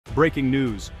Breaking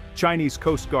news: Chinese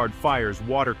Coast Guard fires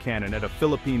water cannon at a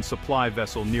Philippine supply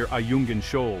vessel near Ayungin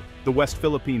Shoal. The West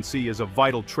Philippine Sea is a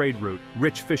vital trade route,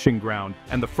 rich fishing ground,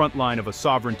 and the front line of a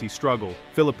sovereignty struggle.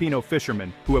 Filipino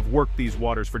fishermen, who have worked these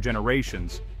waters for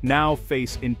generations, now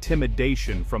face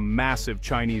intimidation from massive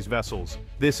Chinese vessels.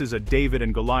 This is a David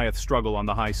and Goliath struggle on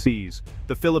the high seas.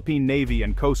 The Philippine Navy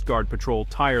and Coast Guard patrol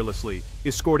tirelessly,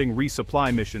 escorting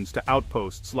resupply missions to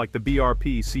outposts like the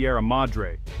BRP Sierra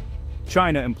Madre.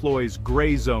 China employs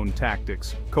gray zone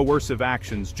tactics, coercive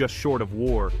actions just short of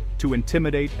war, to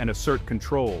intimidate and assert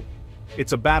control.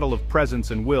 It's a battle of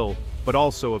presence and will, but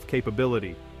also of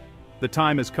capability. The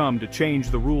time has come to change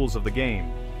the rules of the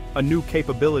game. A new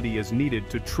capability is needed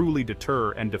to truly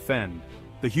deter and defend.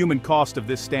 The human cost of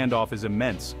this standoff is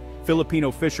immense. Filipino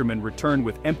fishermen return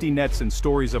with empty nets and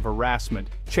stories of harassment,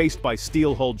 chased by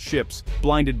steel-hulled ships,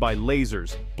 blinded by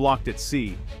lasers, blocked at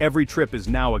sea. Every trip is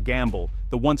now a gamble,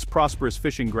 the once prosperous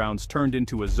fishing grounds turned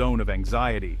into a zone of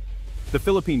anxiety. The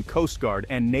Philippine Coast Guard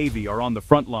and Navy are on the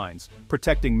front lines,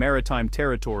 protecting maritime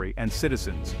territory and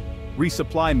citizens.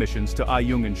 Resupply missions to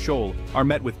Ayungin Shoal are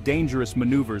met with dangerous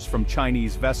maneuvers from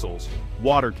Chinese vessels,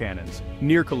 water cannons,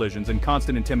 near collisions and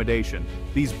constant intimidation.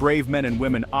 These brave men and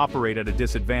women operate at a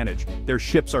disadvantage. Their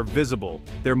ships are visible,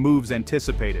 their moves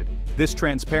anticipated. This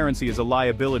transparency is a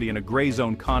liability in a gray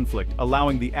zone conflict,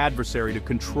 allowing the adversary to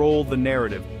control the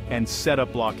narrative and set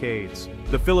up blockades.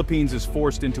 The Philippines is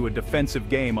forced into a defensive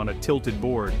game on a tilted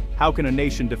board. How can a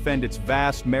nation defend its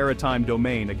vast maritime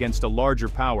domain against a larger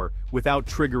power without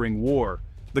triggering war?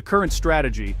 The current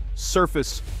strategy,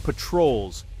 surface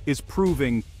patrols, is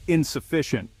proving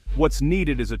insufficient. What's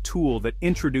needed is a tool that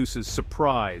introduces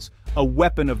surprise, a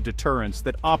weapon of deterrence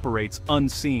that operates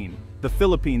unseen. The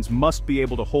Philippines must be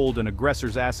able to hold an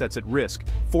aggressor's assets at risk,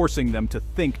 forcing them to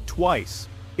think twice.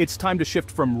 It's time to shift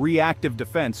from reactive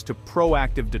defense to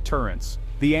proactive deterrence.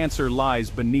 The answer lies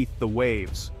beneath the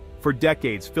waves. For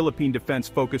decades, Philippine defense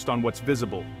focused on what's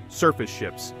visible: surface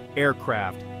ships,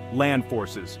 aircraft, land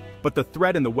forces. But the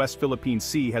threat in the West Philippine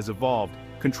Sea has evolved.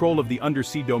 Control of the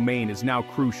undersea domain is now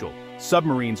crucial.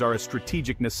 Submarines are a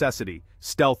strategic necessity,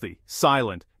 stealthy,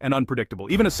 silent, and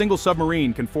unpredictable. Even a single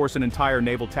submarine can force an entire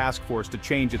naval task force to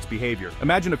change its behavior.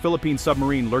 Imagine a Philippine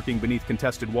submarine lurking beneath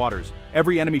contested waters.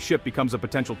 Every enemy ship becomes a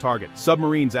potential target.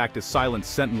 Submarines act as silent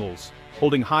sentinels,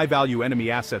 holding high-value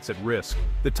enemy assets at risk.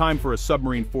 The time for a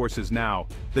submarine force is now.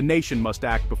 The nation must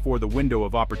act before the window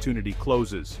of opportunity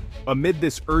closes. Amid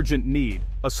this urgent need,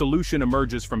 a solution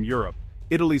emerges from Europe.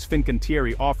 Italy's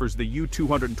Fincantieri offers the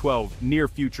U212 Near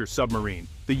Future Submarine.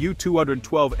 The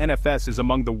U212 NFS is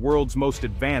among the world's most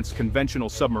advanced conventional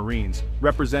submarines,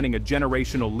 representing a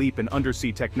generational leap in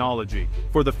undersea technology.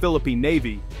 For the Philippine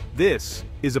Navy, this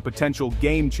is a potential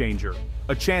game-changer,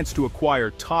 a chance to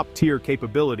acquire top-tier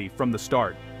capability from the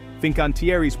start.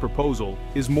 Fincantieri's proposal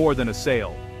is more than a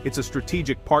sale. It's a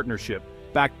strategic partnership,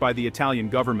 backed by the Italian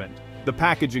government. The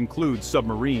package includes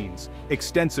submarines,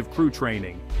 extensive crew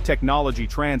training, technology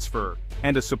transfer,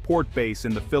 and a support base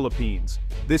in the Philippines.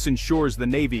 This ensures the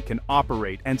Navy can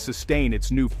operate and sustain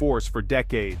its new force for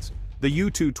decades. The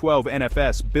U212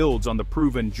 NFS builds on the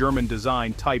proven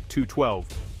German-designed Type 212,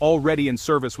 already in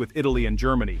service with Italy and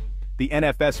Germany. The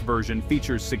NFS version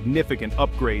features significant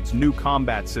upgrades, new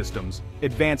combat systems,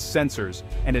 advanced sensors,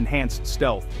 and enhanced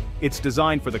stealth. It's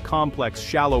designed for the complex,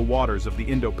 shallow waters of the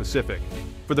Indo-Pacific.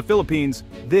 For the Philippines,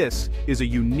 this is a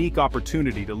unique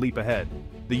opportunity to leap ahead.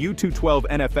 The U212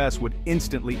 NFS would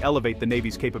instantly elevate the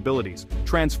Navy's capabilities,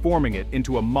 transforming it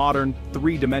into a modern,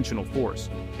 three-dimensional force.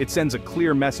 It sends a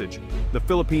clear message: the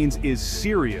Philippines is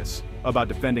serious about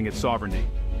defending its sovereignty.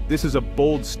 This is a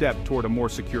bold step toward a more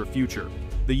secure future.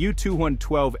 The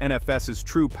U212 NFS's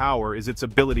true power is its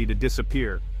ability to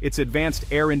disappear. Its advanced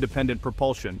Air-Independent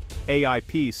Propulsion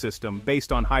 (AIP) system,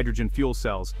 based on hydrogen fuel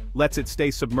cells, lets it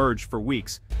stay submerged for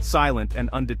weeks, silent and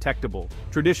undetectable.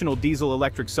 Traditional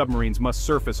diesel-electric submarines must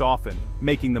surface often,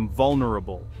 making them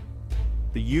vulnerable.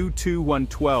 The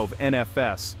U212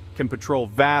 NFS can patrol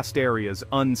vast areas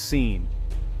unseen.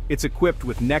 It's equipped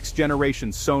with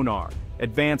next-generation sonar,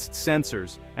 advanced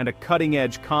sensors, and a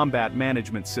cutting-edge combat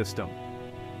management system.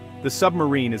 The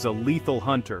submarine is a lethal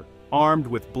hunter, armed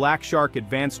with Black Shark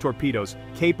advanced torpedoes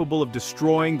capable of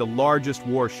destroying the largest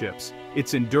warships.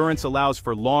 Its endurance allows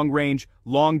for long-range,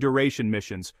 long-duration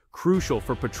missions, crucial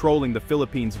for patrolling the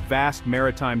Philippines' vast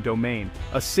maritime domain.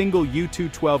 A single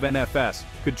U212 NFS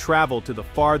could travel to the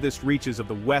farthest reaches of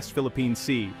the West Philippine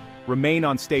Sea, remain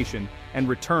on station, and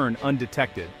return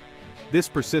undetected. This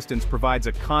persistence provides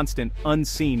a constant,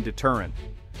 unseen deterrent.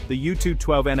 The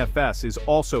U212 NFS is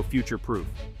also future-proof.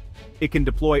 It can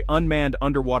deploy unmanned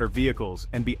underwater vehicles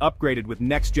and be upgraded with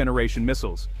next-generation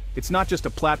missiles. It's not just a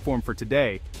platform for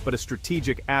today, but a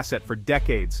strategic asset for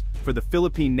decades. For the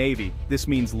Philippine Navy, this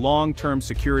means long-term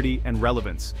security and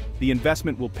relevance. The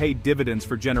investment will pay dividends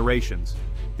for generations.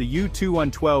 The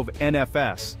U212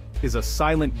 NFS is a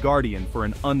silent guardian for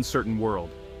an uncertain world.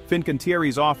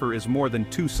 Fincantieri's offer is more than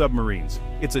 2 submarines.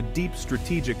 It's a deep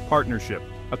strategic partnership.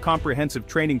 A comprehensive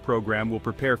training program will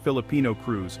prepare Filipino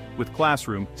crews with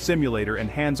classroom, simulator and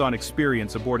hands-on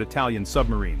experience aboard Italian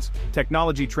submarines.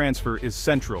 Technology transfer is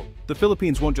central. The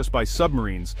Philippines won't just buy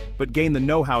submarines, but gain the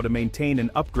know-how to maintain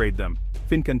and upgrade them.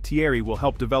 Fincantieri will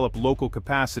help develop local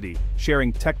capacity,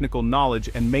 sharing technical knowledge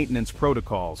and maintenance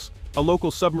protocols. A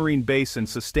local submarine base and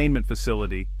sustainment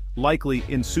facility, likely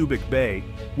in Subic Bay,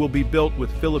 will be built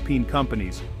with Philippine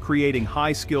companies, creating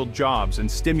high-skilled jobs and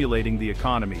stimulating the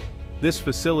economy. This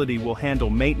facility will handle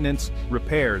maintenance,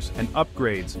 repairs, and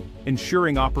upgrades,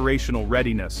 ensuring operational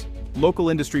readiness. Local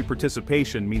industry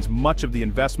participation means much of the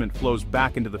investment flows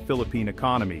back into the Philippine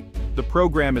economy. The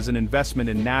program is an investment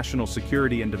in national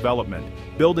security and development.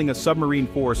 Building a submarine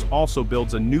force also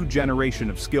builds a new generation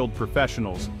of skilled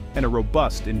professionals and a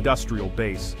robust industrial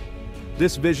base.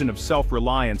 This vision of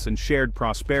self-reliance and shared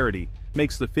prosperity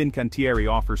makes the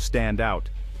Fincantieri offer stand out.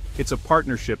 It's a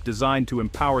partnership designed to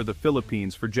empower the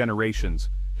Philippines for generations.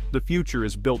 The future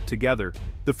is built together.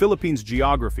 The Philippines'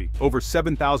 geography, over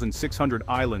 7,600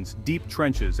 islands, deep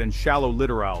trenches and shallow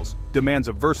littorals, demands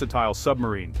a versatile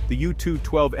submarine. The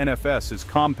U212 NFS is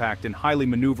compact and highly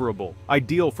maneuverable,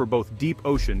 ideal for both deep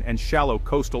ocean and shallow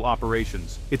coastal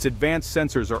operations. Its advanced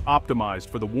sensors are optimized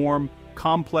for the warm,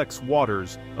 complex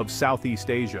waters of Southeast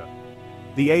Asia.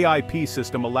 The AIP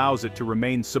system allows it to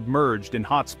remain submerged in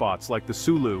hotspots like the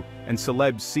Sulu and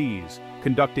Celebes Seas,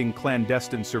 conducting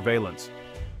clandestine surveillance.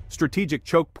 Strategic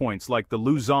choke points like the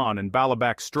Luzon and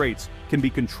Balabac Straits can be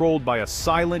controlled by a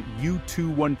silent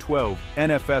U212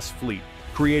 NFS fleet,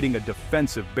 creating a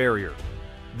defensive barrier.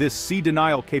 This sea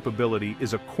denial capability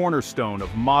is a cornerstone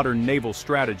of modern naval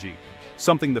strategy,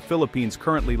 something the Philippines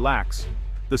currently lacks.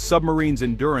 The submarine's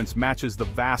endurance matches the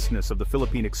vastness of the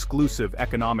Philippine exclusive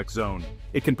economic zone.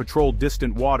 It can patrol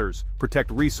distant waters,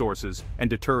 protect resources, and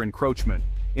deter encroachment.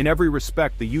 In every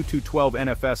respect, the U212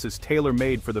 NFS is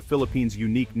tailor-made for the Philippines'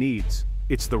 unique needs.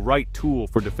 It's the right tool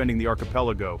for defending the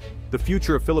archipelago. The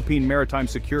future of Philippine maritime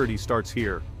security starts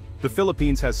here. The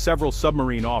Philippines has several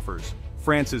submarine offers: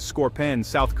 France's Scorpène,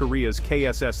 South Korea's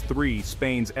KSS-3,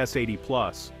 Spain's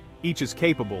S-80+. Each is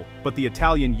capable, but the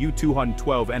Italian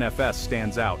U212 NFS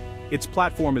stands out. Its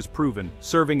platform is proven,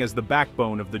 serving as the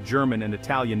backbone of the German and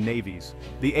Italian navies.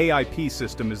 The AIP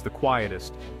system is the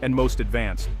quietest and most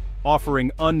advanced,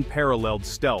 offering unparalleled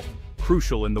stealth,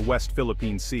 crucial in the West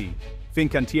Philippine Sea.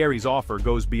 Fincantieri's offer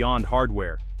goes beyond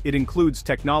hardware. It includes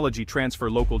technology transfer,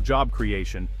 local job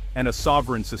creation, and a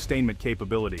sovereign sustainment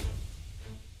capability.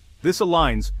 This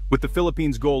aligns with the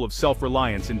Philippines' goal of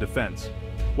self-reliance in defense.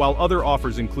 While other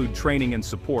offers include training and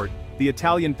support, the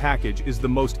Italian package is the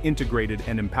most integrated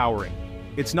and empowering.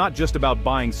 It's not just about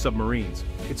buying submarines,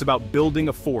 it's about building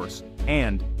a force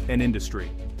and an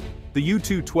industry. The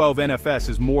U212 NFS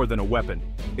is more than a weapon,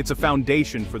 it's a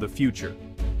foundation for the future.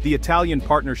 The Italian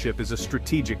partnership is a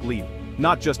strategic leap,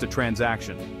 not just a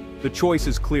transaction. The choice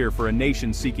is clear for a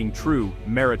nation seeking true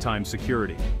maritime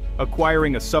security.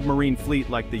 Acquiring a submarine fleet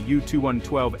like the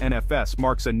U212 NFS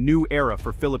marks a new era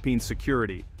for Philippine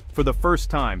security. For the first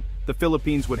time, the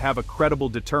Philippines would have a credible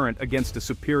deterrent against a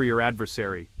superior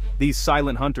adversary. These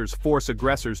silent hunters force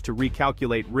aggressors to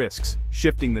recalculate risks,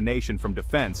 shifting the nation from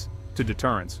defense to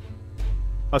deterrence.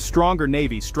 A stronger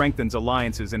navy strengthens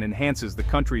alliances and enhances the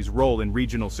country's role in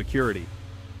regional security.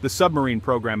 The submarine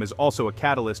program is also a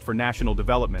catalyst for national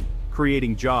development,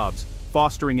 creating jobs,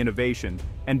 fostering innovation,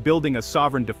 and building a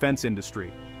sovereign defense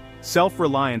industry.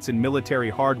 Self-reliance in military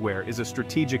hardware is a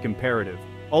strategic imperative.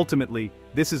 Ultimately,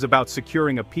 this is about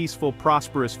securing a peaceful,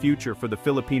 prosperous future for the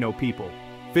Filipino people.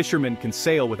 Fishermen can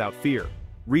sail without fear,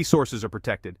 resources are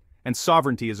protected, and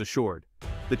sovereignty is assured.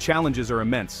 The challenges are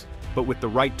immense, but with the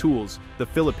right tools, the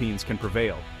Philippines can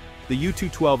prevail. The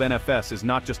U212 NFS is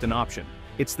not just an option,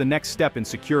 it's the next step in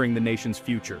securing the nation's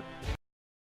future.